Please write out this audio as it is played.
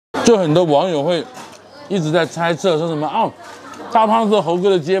就很多网友会一直在猜测说什么啊，大胖是猴哥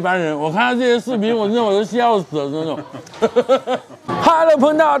的接班人。我看到这些视频，我真的我都笑死了那种。Hello，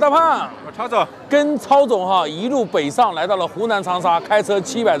 朋友大胖，我超总跟超总哈一路北上，来到了湖南长沙，开车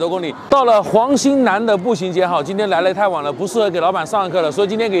700多公里，到了黄兴南的步行街哈。今天来得太晚了，不适合给老板上课了，所以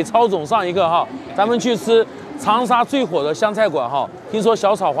今天给超总上一课哈。咱们去吃长沙最火的湘菜馆哈，听说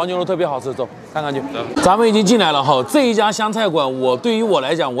小炒黄牛肉特别好吃，走看看去。咱们已经进来了哈，这一家湘菜馆对于我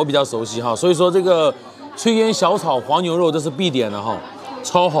来讲我比较熟悉哈，所以说这个炊烟小炒黄牛肉这是必点的哈，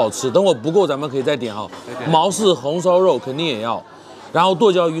超好吃。等我不够咱们可以再点哈，毛氏红烧肉肯定也要。然后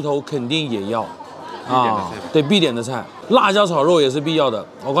剁椒鱼头肯定也要，对，必点的菜，辣椒炒肉也是必要的。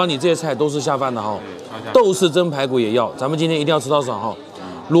我告诉你，这些菜都是下饭的哈。豆豉蒸排骨也要，咱们今天一定要吃到爽哈。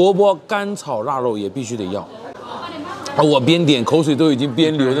萝卜干炒腊肉也必须得要。我边点口水都已经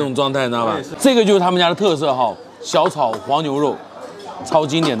边流那种状态，你知道吧？这个就是他们家的特色哈，小炒黄牛肉，超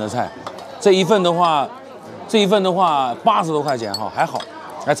经典的菜。这一份的话80多块钱哈，还好，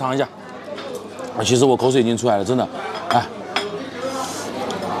来尝一下。其实我口水已经出来了，真的，哎。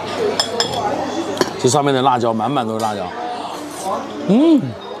这上面的辣椒满满都是辣椒，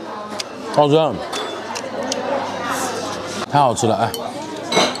好吃，太好吃了！哎，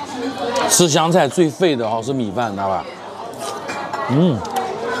吃湘菜最费的哈是米饭，知道吧？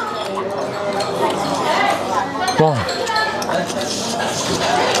哇，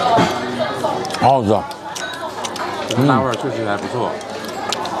好好吃啊！辣味确实还不错，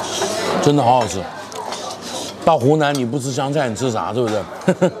真的好好吃。到湖南你不吃湘菜，你吃啥？对不对？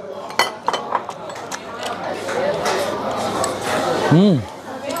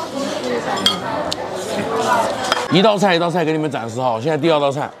一道菜一道菜给你们展示哈。现在第2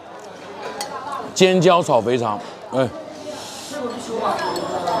道菜，尖椒炒肥肠，哎，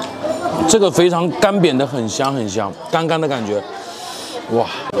这个肥肠干煸的很香很香，干干的感觉，哇，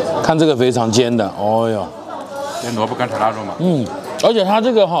看这个肥肠煎的，哦哟，煎萝卜干炒腊肉嘛，而且它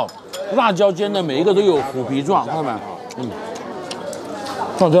这个哈辣椒煎的每一个都有虎皮状，看到没？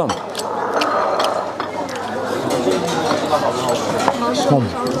像这样。毛氏红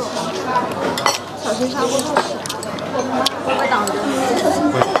烧肉，小心砂锅肉，会不会挡着？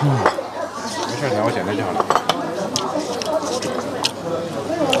会，没事，我简单就好了。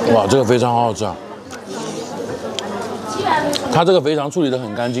哇，这个肥肠好好吃啊！它这个肥肠处理得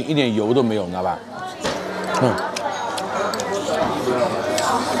很干净，一点油都没有，你知道吧？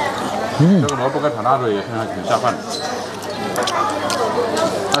这个萝卜干炒腊肉也很下饭。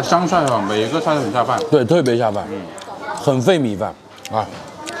它湘菜啊，每个菜都很下饭。对，特别下饭，很费米饭啊。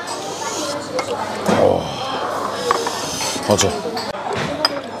哦，好吃。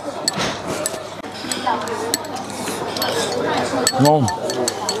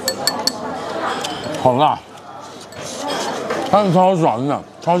好辣，但是超爽的，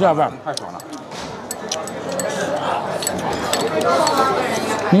超下饭，太爽了。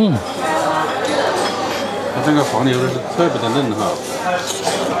它这个黄牛肉是特别的嫩哈，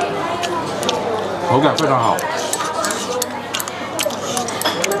口感非常好。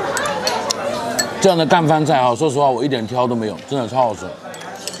这样的干饭菜啊，说实话我一点挑都没有，真的超好吃。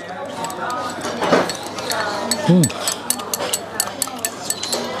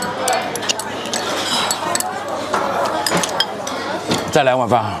再来碗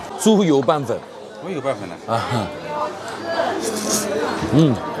饭，猪油拌粉。我有拌粉的啊。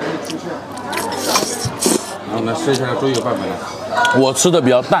然后呢，试一下猪油拌粉的。我吃的比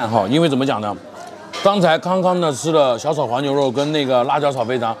较淡哈，因为怎么讲呢？刚才康康呢吃了小炒黄牛肉跟那个辣椒炒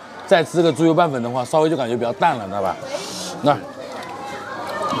肥肠，再吃个猪油拌粉的话，稍微就感觉比较淡了，知道吧？那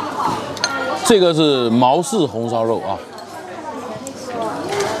这个是毛氏红烧肉啊，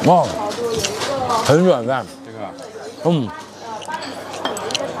哇，很软烂，这个，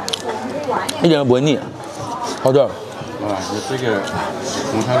一点都不会腻，好吃。哇，这个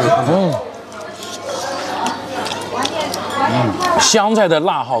红烧肉，湘菜的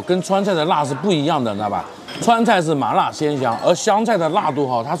辣哈跟川菜的辣是不一样的，你知道吧？川菜是麻辣鲜香，而湘菜的辣度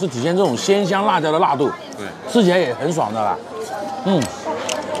哈，它是体现这种鲜香辣椒的辣度，对，吃起来也很爽的啦。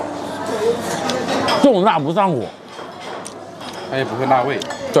这种辣不上火，它也不会辣味。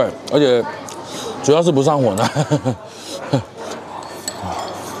对，而且主要是不上火呢。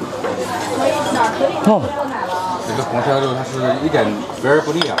这个红烧肉它是一点肥而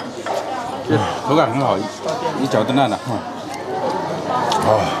不腻啊，这口感很好，一嚼就烂了。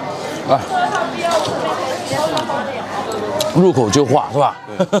来，入口就化是吧？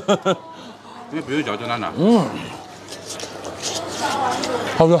对，因为不用嚼就烂了。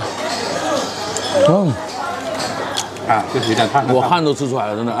好吃。就是有点汗。我汗都吃出来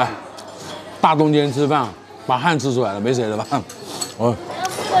了，真的哎。大冬天吃饭，把汗吃出来了，没谁了吧？要富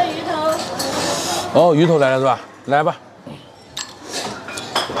贵鱼哦，鱼头来了是吧？来吧。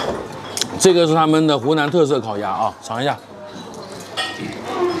这个是他们的湖南特色烤鸭啊，尝一下。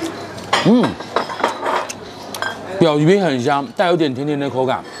表皮很香，带有点甜甜的口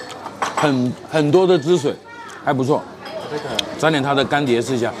感，很多的汁水，还不错。沾点它的干碟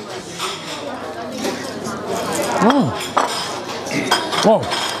试一下。哦，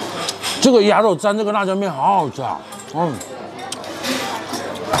这个鸭肉沾这个辣椒面好好吃啊！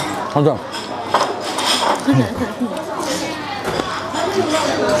好吃。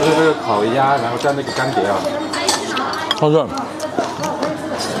这个烤鸭，然后蘸那个干碟啊，好吃。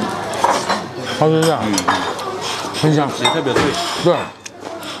好吃这样，很香，也特别脆。对，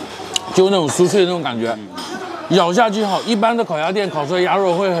就那种酥脆的那种感觉，咬下去好。一般的烤鸭店烤出来鸭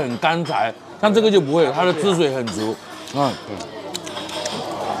肉会很干柴，但这个就不会，它的汁水很足。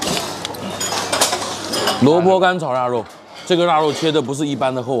萝卜干炒腊肉，这个腊肉切的不是一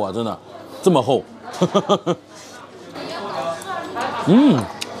般的厚啊，真的这么厚。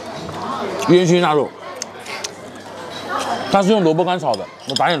烟熏腊肉，它是用萝卜干炒的，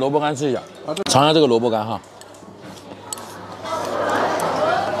我打点萝卜干吃一下，尝一下这个萝卜干哈。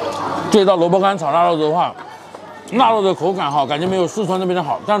这道萝卜干炒腊肉的话，腊肉的口感哈，感觉没有四川那边的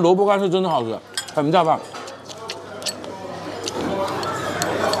好，但萝卜干是真的好吃，很下饭。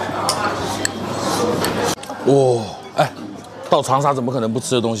哇，哎，到长沙怎么可能不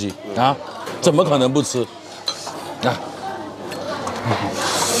吃的东西啊？怎么可能不吃？来，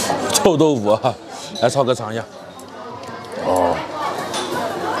臭豆腐啊，来超哥尝一下。哦，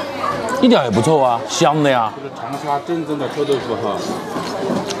一点也不臭啊，香的呀。这是长沙真正的臭豆腐哈。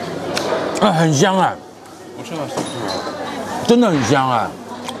哎，很香哎。不是吗？是不是？真的很香哎。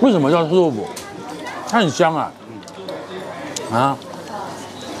为什么叫臭豆腐？它很香啊。啊。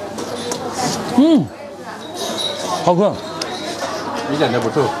好吃。一点都不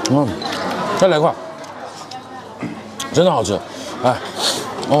臭。再来一块。真的好吃。哎，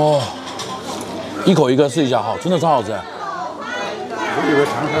哦，一口一个试一下哈，真的超好吃。我以为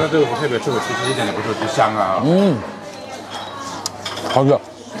长沙的豆腐特别臭，其实一点都不臭，就香啊。好吃。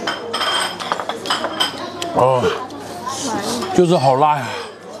哦，就是好辣呀。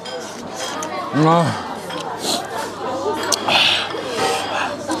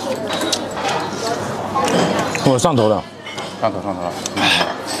我上头了，上头了。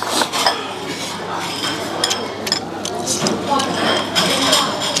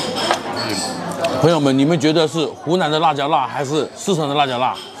朋友们，你们觉得是湖南的辣椒辣还是四川的辣椒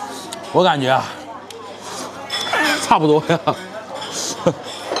辣？我感觉啊，差不多呀。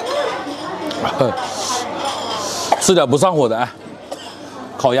吃点不上火的，哎，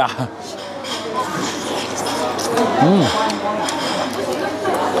烤鸭。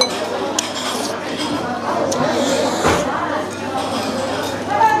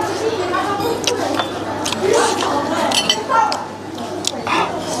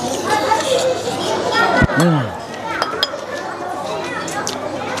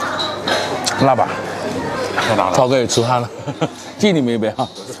辣吧？太辣了。超哥也吃汗了，敬你们一杯哈。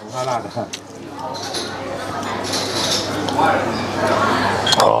我是不怕辣的。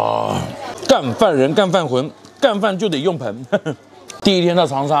干饭人干饭魂，干饭就得用盆。第一天到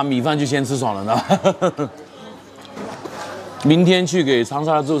长沙，米饭就先吃爽了呢。明天去给长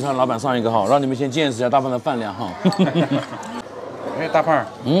沙的自助餐老板上一个号，让你们先见识一下大胖的饭量哈。哎，大胖，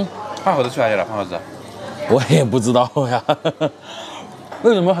胖猴子去哪里了？胖猴子，我也不知道呀。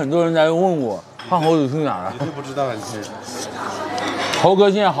为什么很多人来问我胖猴子去哪了？你都不知道啊？你猴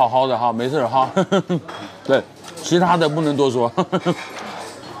哥现在好好的哈，没事哈。对，其他的不能多说。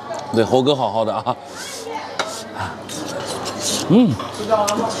对，猴哥好好的啊。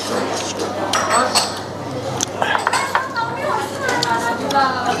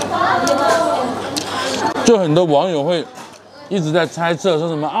就很多网友会一直在猜测说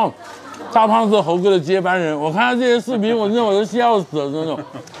什么啊，大胖是猴哥的接班人。我看到这些视频，我都笑死了那种。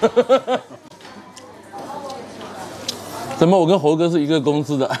怎么我跟猴哥是一个公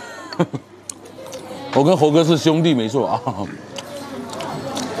司的？我跟猴哥是兄弟没错啊。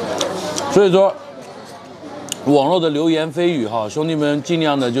所以说，网络的流言蜚语哈，兄弟们尽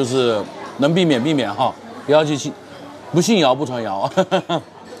量的就是能避免哈，不要去不信谣不传谣。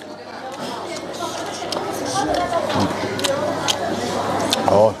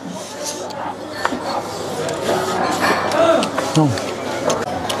哦，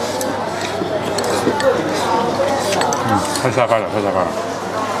太下饭了，太下饭了。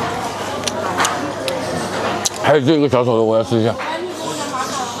还有这个小丑的，我要试一下。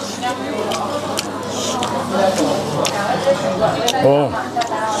哦，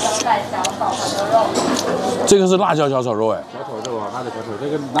这个是辣椒小炒肉哎，小炒肉啊，辣椒小炒，这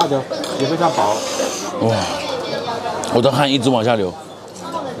个辣椒也非常薄。哇，我的汗一直往下流。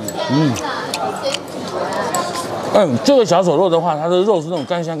这个小炒肉的话，它的肉是那种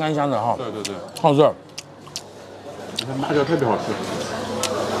干香干香的哈。对对对，好吃。这辣椒特别好吃。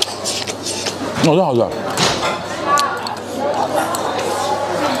这好吃。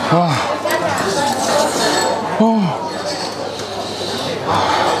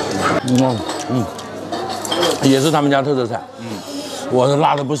也是他们家特色菜。我是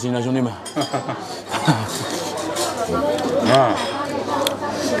辣的不行了，兄弟们。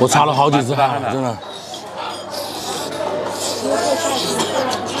我擦了好几次汗，真的。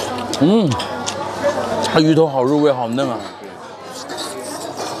它鱼头好入味，好嫩啊。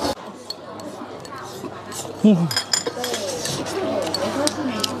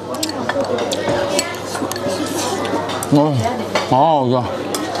好好吃。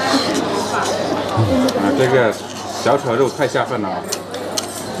这个小炒肉太下饭了啊！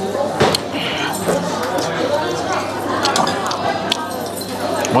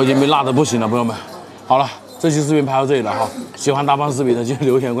我已经被辣的不行了，朋友们。好了，这期视频拍到这里了哈。喜欢大胖视频的记得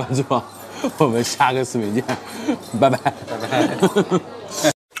留言关注啊。我们下个视频见，拜拜。拜拜。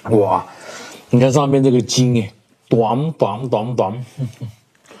哇，你看上面这个筋哎，短短短短。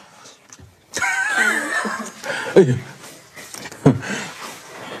哎呀，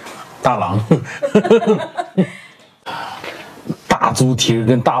大郎。大猪蹄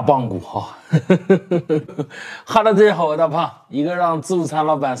跟大棒骨哈。Hello， 大家好，我大胖，一个让自助餐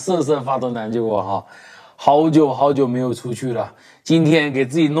老板瑟瑟发抖难救我哈。好久没有出去了，今天给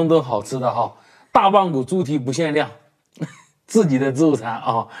自己弄顿好吃的哈，大棒骨猪蹄不限量，自己的自助餐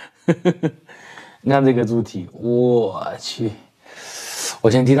啊。你看这个猪蹄，我去，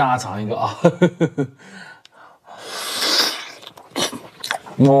我先替大家尝一个啊。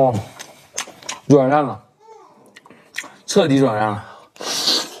哦，软烂了，彻底软烂了。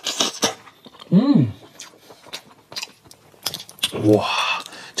哇，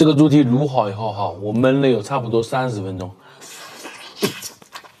这个猪蹄卤好以后哈，我焖了有差不多30分钟，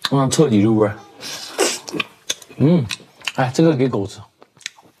彻底入味。哎，这个给狗吃，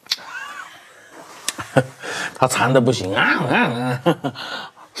它馋的不行啊。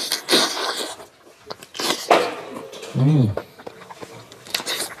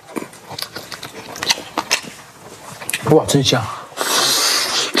哇，真香。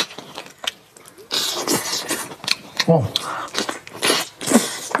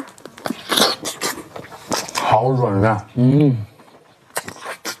好软烂。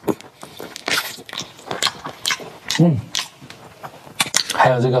还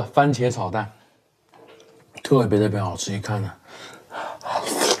有这个番茄炒蛋，特别好吃，一看呢。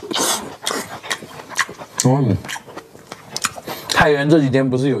太原这几天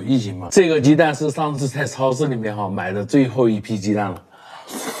不是有疫情吗？这个鸡蛋是上次在超市里面买的最后一批鸡蛋了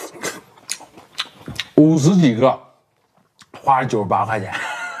，50几个，花了98块钱。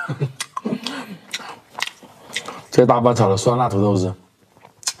这大棒炒的酸辣土豆丝，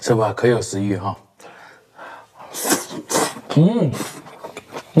是吧？可有食欲哈。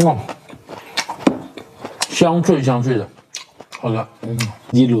香脆的，好的。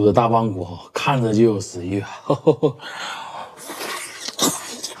一卤的大棒骨看着就有食欲。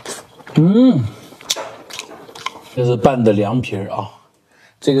这是拌的凉皮啊，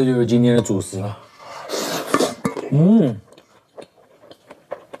这个就是今天的主食了。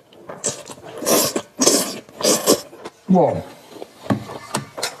哇，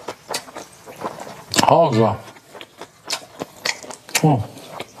好好吃啊！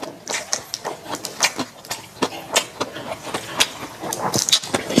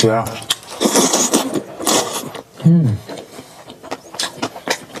绝了！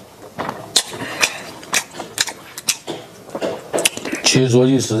其实说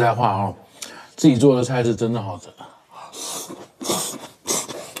句实在话自己做的菜是真的好吃。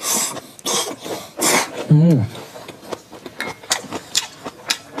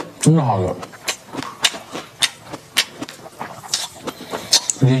真的好吃。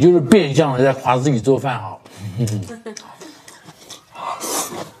也就是变相的在夸自己做饭好。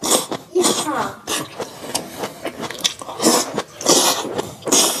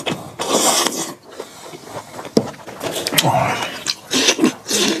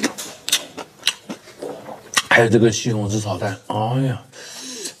还有这个西红柿炒蛋，哎呀！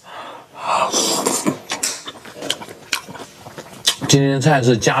今天的菜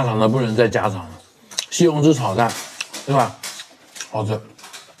是家常的不能再家常了，西红柿炒蛋，对吧？好吃。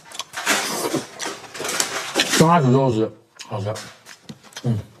酸辣土豆丝，好吃。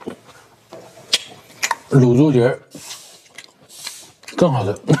卤猪蹄儿，更好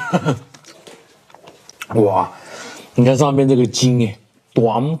吃。哇，你看上面这个筋哎，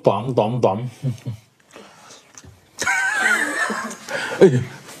短短短短。哎呀，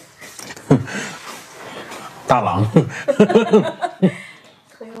大郎。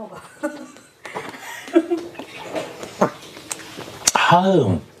推我吧。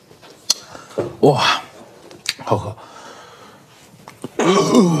哇，好喝。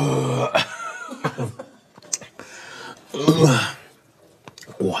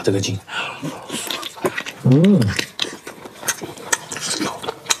哇，这个筋，你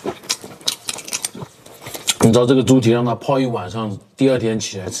知道这个猪蹄让它泡一晚上，第二天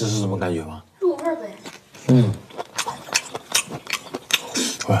起来吃是什么感觉吗？入味儿呗。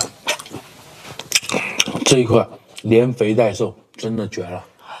哇，这一块连肥带瘦，真的绝了。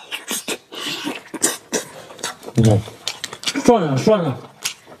涮呀涮呀。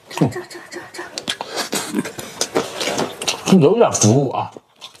这。有点服务啊。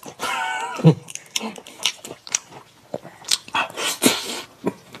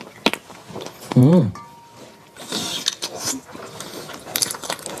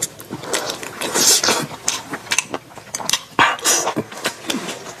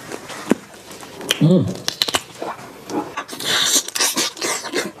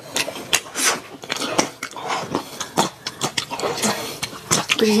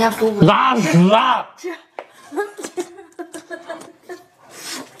不是先服务。拉屎啊！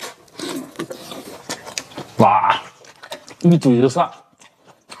哇，一嘴就上。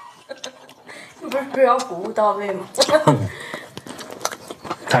你不是要服务到位吗？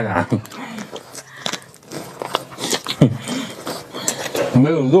看看，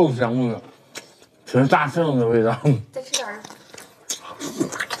没有肉香味，全是大酱的味道。再吃点儿。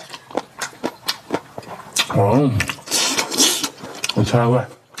我切块，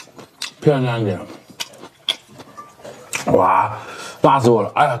漂亮一点。哇，辣死我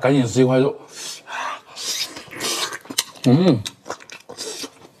了！哎呀，赶紧吃一块肉。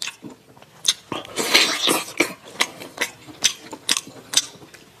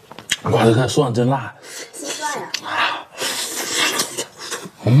哇，这个蒜真辣。新蒜呀。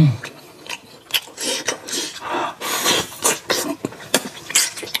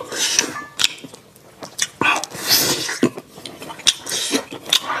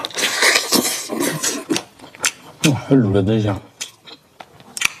哇，这卤的真香。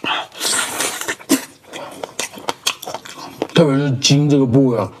特别是筋这个部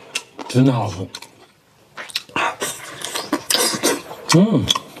位啊，真的好吃。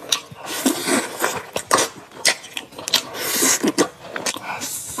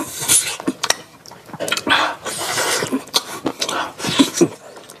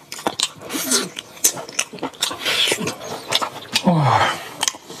哇，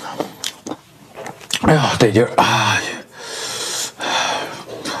哎呀，得劲儿啊！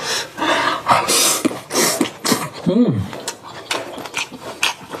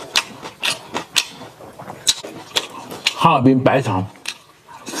哈尔滨白肠，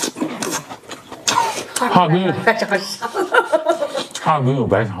哈尔滨白肠上。哈尔滨有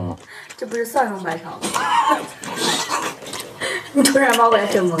白肠吗？这不是蒜蓉白肠吗？你突然把我也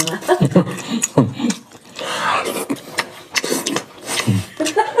整懵了。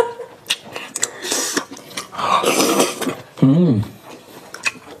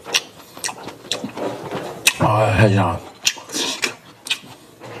哎，太香了。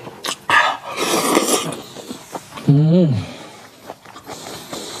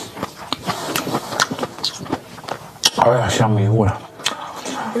哎呀，香迷糊了。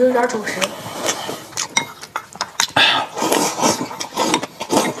有点主食。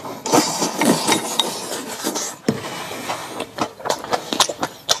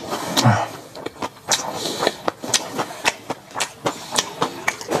哎，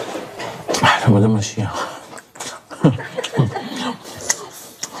怎么这么香？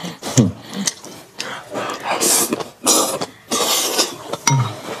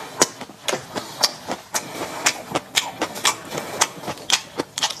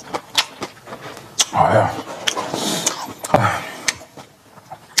哎呀，哎，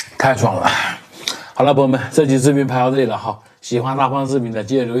太爽了！好了，朋友们，这期视频拍到这里了哈。喜欢大胖视频的，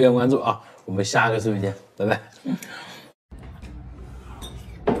记得留言关注啊！我们下个视频见，拜拜。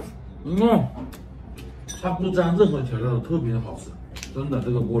它不沾任何调料，特别好吃，真的，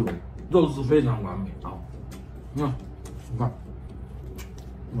这个锅炉肉是非常完美啊！你看，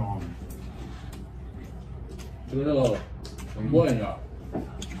哇，这个肉很过瘾的。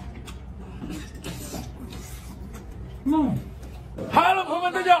Hello， 朋友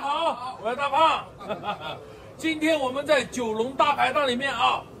们，大家好，我是大胖。今天我们在九龙大排档里面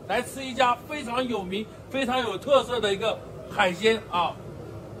啊，来吃一家非常有名、非常有特色的一个海鲜啊，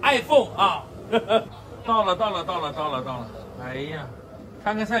爱凤啊，到了。哎呀，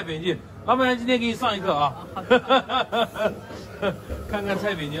看看菜品去，老板娘今天给你上一课啊。看看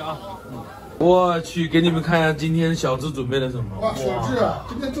菜品去啊。我去，给你们看一下今天小智准备了什么。哇，小智，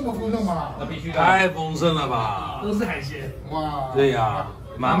今天这么丰盛吗？那必须的，太丰盛了吧？都是海鲜。哇，对呀，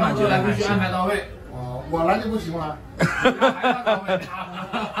满满就来海鲜。安排到位。哦，我来就不行了。还要到位。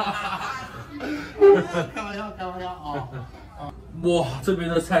开玩笑啊！哇，这边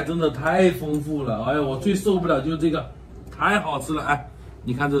的菜真的太丰富了，哎呀，我最受不了就是这个，太好吃了，哎，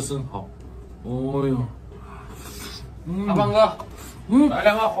你看这生蚝，哦哟，大胖哥，来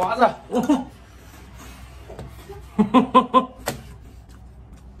2个华子，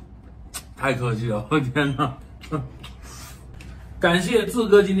太客气了，我天哪！感谢志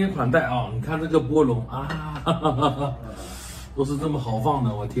哥今天款待啊，你看这个波龙啊，都是这么好放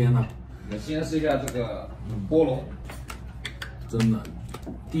的，我天哪！我们先试一下这个波龙。真的，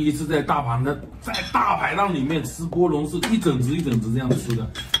第一次在大排档里面吃波龙，是一整只这样吃的。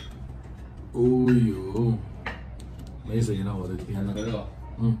哦呦，没谁了，我的天呐！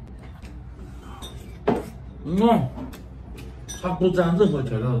它不沾任何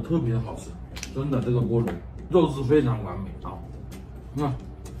调料的，特别好吃，真的，这个波龙肉质非常完美啊。你看，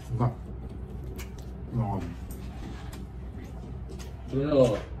这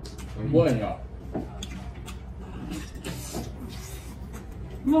个很过瘾啊。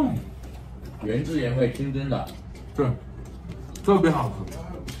原汁原味，清真的，对，特别好吃。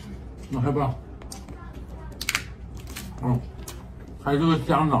那还不要？还有这个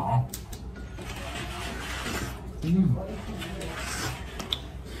香肠，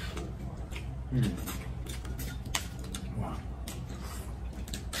哇，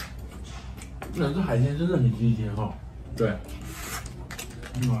这海鲜真的很新鲜哈。对，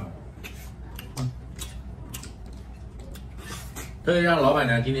特意让老板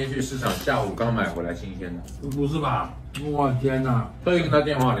娘今天去市场下午刚买回来新鲜的，不是吧？我天哪！特意跟他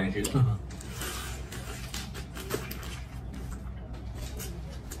电话联系的。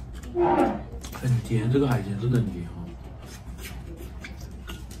很甜，这个海鲜真的很甜哈。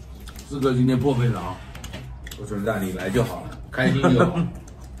志哥今天破费了啊！我说让你来就好了，开心就好。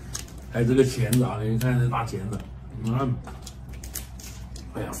还有这个钳子啊，你看这大钳子，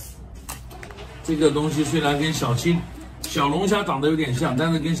哎呀，这个东西虽然跟小龙虾长得有点像，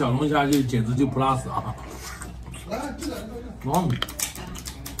但是跟小龙虾就简直就 plus 啊！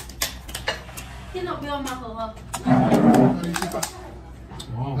电脑不要吗，呵呵？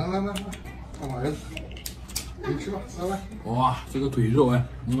来，看我儿子，你吃吧，来。哇，这个腿肉哎，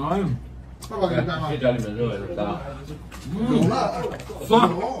爸爸给你干吗？这家里面肉也是大。有了，爽！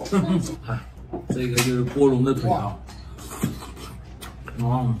哎，这个就是波龙的腿啊，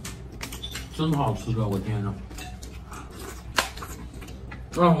真好吃的，我天哪！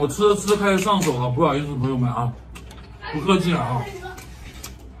我吃着吃着开始上手了，不好意思，朋友们啊，不客气了啊。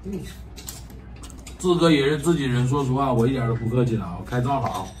志哥也是自己人，说实话，我一点都不客气了啊，我开张了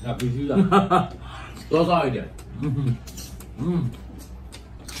啊，那必须的，多烧一点。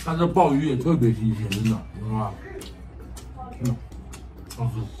它这鲍鱼也特别新鲜，真的，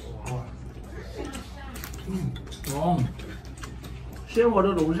好吃。鲜活的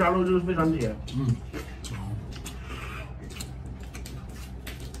龙虾肉就是非常甜。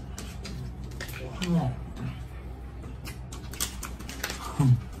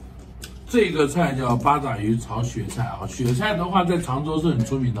这个菜叫八爪鱼炒雪菜啊，雪菜的话在常州是很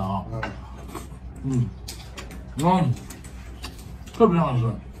出名的啊。特别好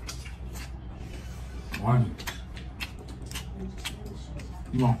吃。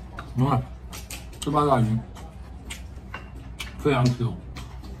你看，这八爪鱼非常 Q。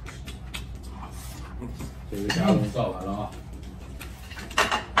这个虾龙烧完了啊！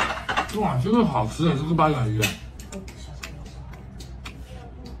哇，这个好吃的这个八爪鱼。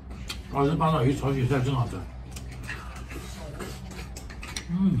这八爪鱼炒雪菜真好吃。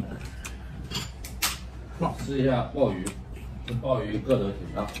试一下鲍鱼，这鲍鱼个头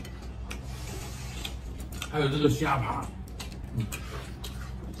挺大。还有这个虾爬，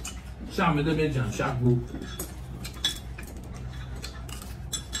厦门这边讲虾菇。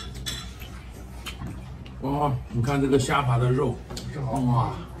你看这个虾爬的肉，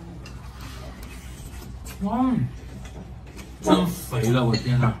真肥了，我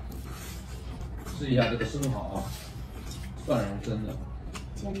天哪！试一下这个生蚝啊，蒜蓉蒸的。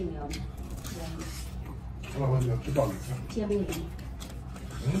煎饼要吗？老板娘吃鲍鱼。煎饼。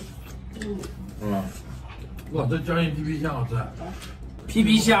哇，这椒盐皮皮虾好吃。皮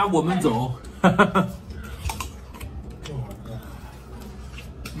皮虾，我们走。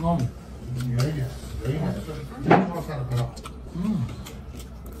圆一点，泡菜的很好。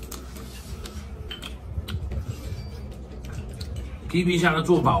皮皮虾的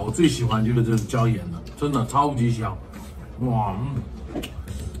做法，我最喜欢就是这种椒盐的，真的超级香，哇，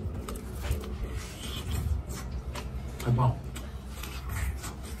太棒了！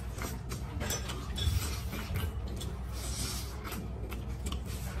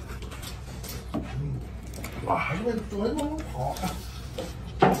哇，这个做的弄好。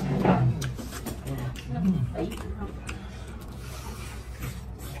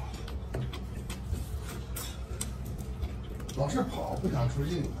老是跑不想出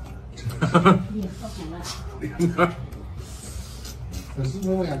镜。粉丝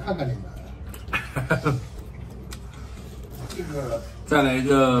们，我想看看你们。这个再来一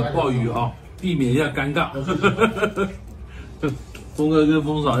个鲍鱼啊，避免一下尴尬。峰哥跟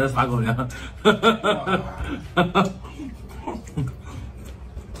峰嫂在撒狗粮。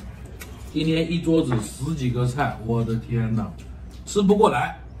今天一桌子10几个菜，我的天哪，吃不过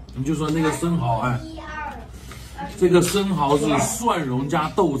来。你就说那个生蚝，哎，这个生蚝是蒜蓉加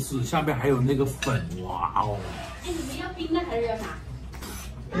豆豉，下面还有那个粉，哇哦！哎，你们要冰的还是要啥？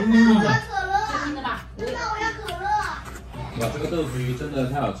我要可乐，冰的吧。真的我要可乐。哇，这个豆腐鱼真的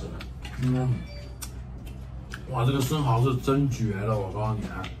太好吃了。哇，这个生蚝是真绝了，我告诉你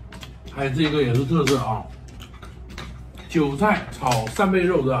啊！还有这个也是特色啊，韭菜炒扇贝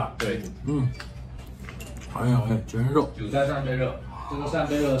肉，对吧？对，还有全是肉。韭菜扇贝肉，这个扇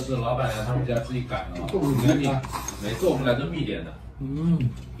贝肉是老板娘他们家自己擀的，你看你每次我们来都必点的。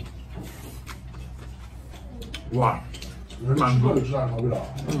哇，蛮多的吃上味道。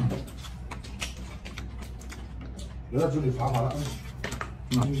有在嘴里滑滑的。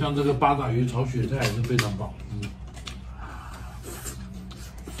像这个八爪鱼炒雪菜也是非常棒。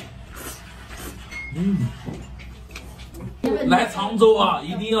来常州啊，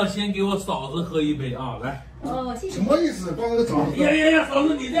一定要先给我嫂子喝一杯啊！来。哦，谢谢。什么意思？光那个枣子。呀，嫂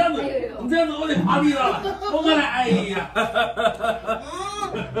子你这样子，你这样子我得爬地上了。我过来，哎呀。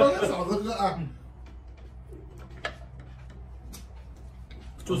光给嫂子喝啊。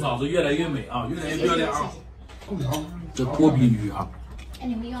祝嫂子越来越美啊，越来越漂亮啊！空调。这剥皮鱼啊。哎，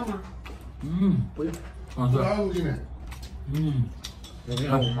你们要吗？不用。啊，对。入进来。我没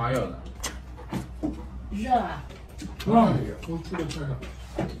有，我妈要的。热啊。我出个菜上。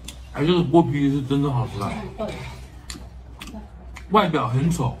哎，这个剥皮鱼是真的好吃啊！外表很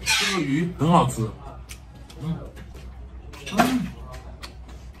丑，这个鱼很好吃。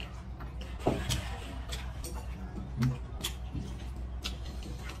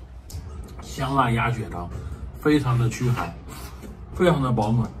香辣鸭血汤，非常的驱寒，非常的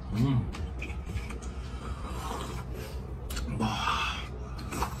保暖。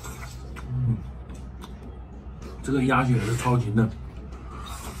这个鸭血是超级嫩。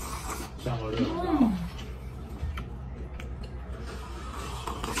香锅热。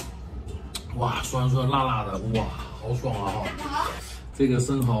哇，酸酸辣辣的，哇，好爽啊！这个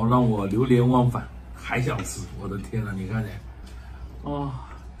生蚝让我流连忘返，还想吃。我的天呐，你看见？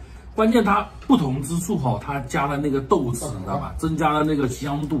关键它不同之处哈，它加了那个豆豉，你知道吧？增加了那个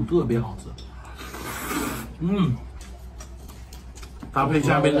香度，特别好吃。搭配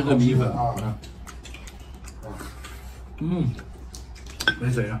下面那个米粉，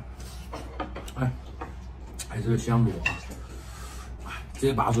没谁了。哎，这个香螺啊，直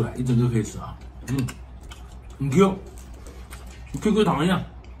接拔出来，一整个可以吃啊。很 Q， QQ 糖一样，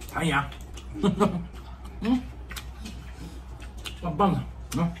弹牙。棒棒的。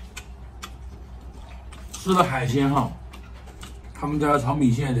吃了海鲜哈，他们家的炒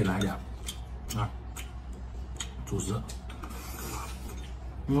米线也得来点啊。主食，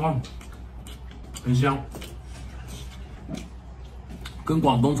很香。跟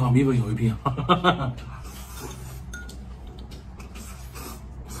广东炒米粉有一拼，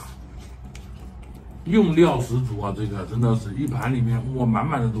用料十足啊！这个真的是一盘里面哇，满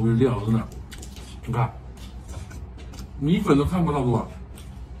满的都是料，真的。你看，米粉都看不到多，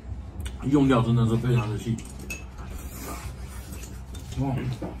用料真的是非常的细。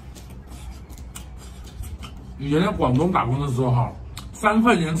以前在广东打工的时候哈，3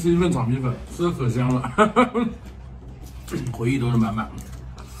块钱吃一份炒米粉，吃的可香了。回忆都是满满。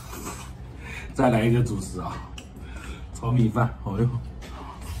再来一个主食啊，炒米饭。哦哟，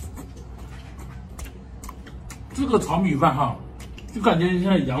这个炒米饭哈，就感觉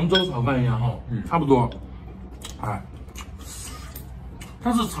像扬州炒饭一样哈，差不多。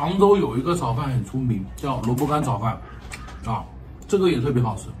但是常州有一个炒饭很出名，叫萝卜干炒饭啊，这个也特别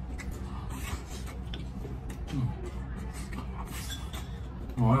好吃。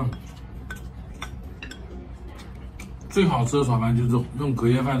最好吃的炒饭就是用隔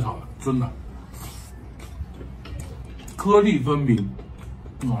夜饭炒的，真的，颗粒分明，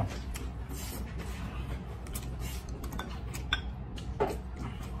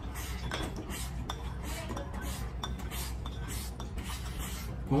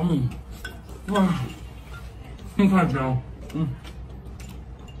哇，太香了，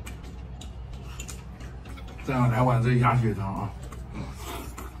再来碗这鸭血汤啊！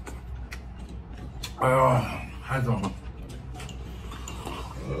哎呀，太爽了！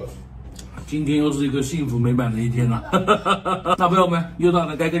今天又是一个幸福美满的一天了。那朋友们，又到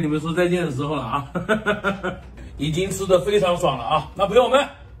了该跟你们说再见的时候了啊！已经吃得非常爽了啊！那朋友们，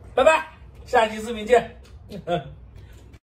拜拜，下期视频见。